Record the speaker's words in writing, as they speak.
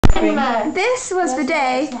laughing. This was the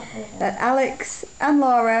day that Alex and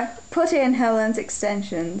Laura put in Helen's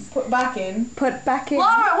extensions. Put back in. Put back in.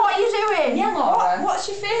 Laura, what are you doing? Yeah, Laura. What's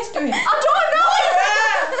your face doing? I don't know!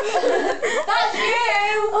 That's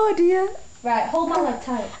you! Oh dear. Right, hold my leg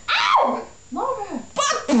tight. Ow! Laura.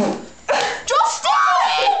 Just stop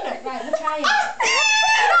it! Right, we're trying.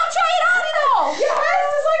 You're not trying hard enough! Your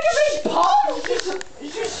hands is like a big pond!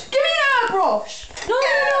 Just give me an airbrush! No,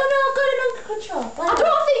 I've got it under control. I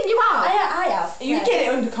don't think you have. I have. You Right. get it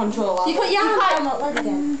under control, lad. You put your hand on that leg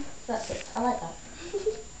again. That's it. I like that.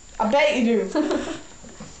 I bet you do.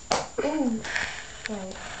 Ooh.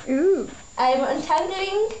 Right. Ooh. I'm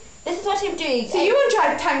untangling. This is what I'm doing. So you want to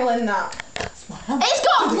try tangling that? It's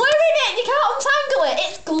got glue in it. You can't untangle it.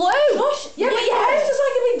 It's glue. Gosh. Yeah, but your hair's just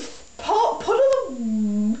like a big puddle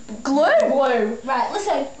of glue. Right,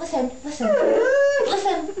 listen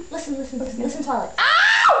to Alex.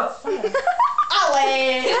 Ow!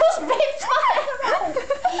 Alex! Just ripped my hair out.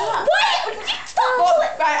 Wait! Stop! Well,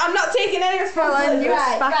 right, I'm not taking any responsibility.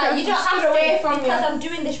 Right, you don't Just have get to away from because you. I'm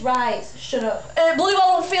doing this right. Shut up. Blue, I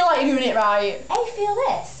don't feel like you're doing it right. Hey, feel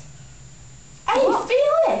this. Hey, What?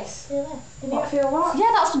 feel this. Feel this. Give me What, feel what?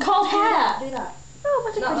 Yeah, that's called Do hair. that. Do that. Oh,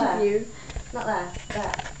 what a Not pretty there. view. Not there.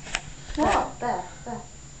 There. What? There.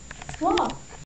 What?